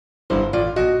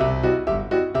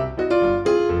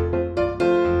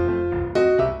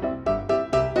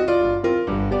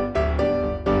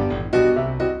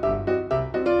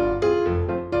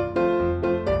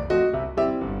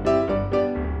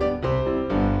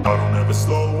I don't ever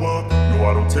slow up, no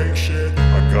I don't take shit.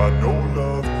 I got no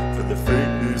love for the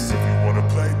fakeness. If you wanna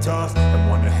play tough and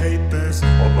wanna hate this,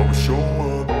 I'll always show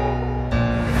up.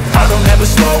 I don't ever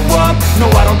slow up, no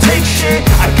I don't take shit.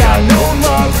 I got no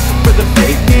love for the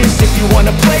fakeness. If you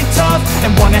wanna play tough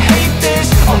and wanna hate this,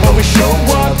 I'll always show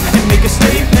up and make a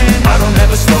statement. I don't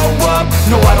ever slow up,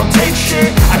 no I don't take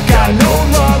shit. I got no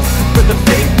love for the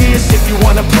fakeness. If you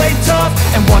wanna play tough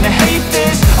and wanna hate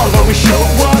this, I'll always show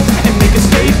up and make a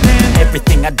statement.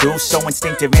 Everything I do so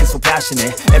instinctive and so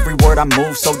passionate. Every word I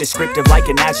move so descriptive like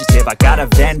an adjective. I got a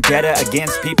vendetta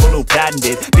against people who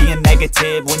patented being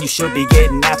negative when you should be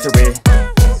getting after it.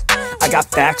 I got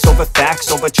facts over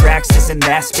tracks, this and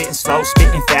that. Spitting slow,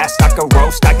 spitting fast. I could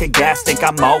roast, I could gas. Think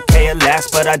I'm okay at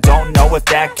last, but I don't know if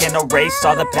that can erase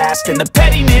all the past. And the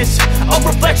pettiness, a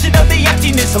reflection of the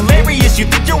emptiness. Hilarious, you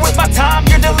think you're worth my time,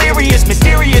 you're delirious.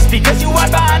 Mysterious, because you hide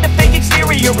behind a fake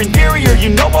exterior. Inferior, you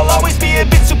know I'll always be a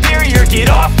bit superior. Get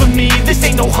off of me, this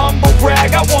ain't no humble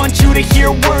brag. I want you to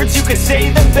hear words, you can say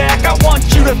them back. I want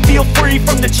you to feel free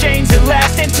from the chains at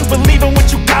last, and to believe in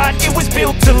what you got, it was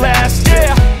built to last,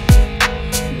 yeah.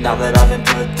 Now that I've been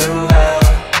put through hell,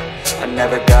 I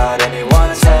never got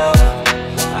anyone's help.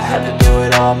 I had to do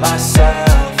it all myself.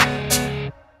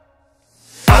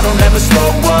 I don't ever slow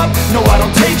up, no I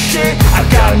don't take shit. I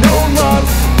got no love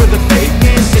for the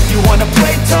fakeness. If you wanna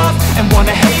play tough and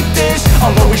wanna hate this,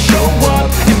 I'll always show up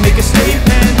and make a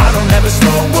statement. I don't ever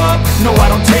slow up, no I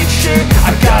don't take shit.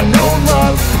 I got no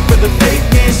love for the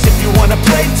fakeness. If you wanna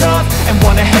play tough and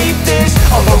wanna hate this,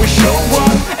 I'll always show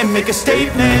up and make a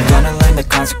statement. Gonna learn the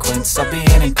consequence of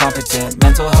being incompetent.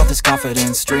 Mental health is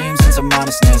confidence, dreams and some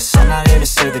honestness. I'm not here to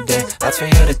save the day, that's for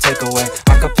you to take away.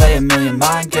 I could play a million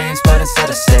mind games, but instead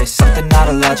I say something not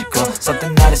illogical,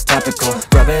 something that is topical.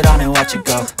 Rub it on and watch it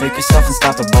go, make yourself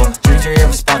unstoppable. Dreams are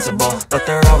irresponsible, but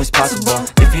they're always possible.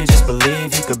 If you just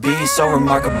believe, you could be so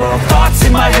remarkable. Thoughts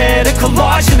in my head, a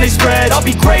collage and they spread. I'll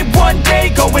be great one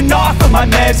day, going off of my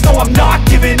meds. No, I'm not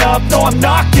giving up, no, I'm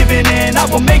not giving in. I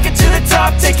will make it to the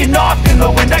top, taking off in the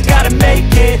wind. I gotta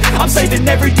make it, I'm saving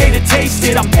every day to taste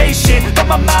it. I'm patient, but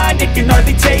my mind, it can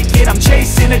hardly take it. I'm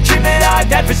chasing a dream that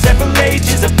I've had for several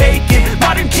ages. A vacant,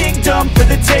 modern kingdom for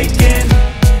the taking.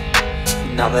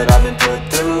 Now that I've been put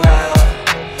through hell,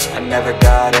 I never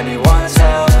got anyone's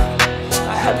help.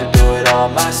 I had to do it all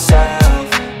myself.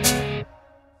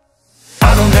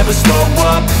 I don't ever slow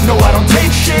up, no I don't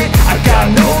take shit. I got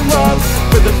no love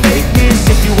for the fakeness.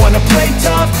 If you wanna play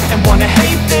tough and wanna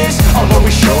hate this, I'll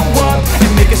always show up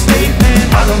and make a statement.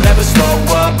 I don't ever slow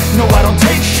up, no I don't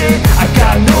take shit. I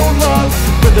got no love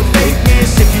for the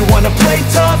fakeness. If you wanna play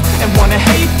tough and wanna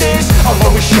hate this, I'll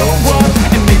always show up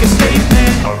and make a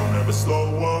statement. I don't ever slow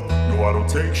up, no I don't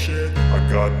take shit. I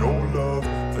got no love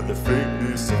for the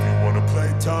fakeness. If you wanna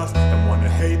play tough and wanna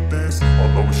hate this,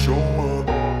 I'll always show up.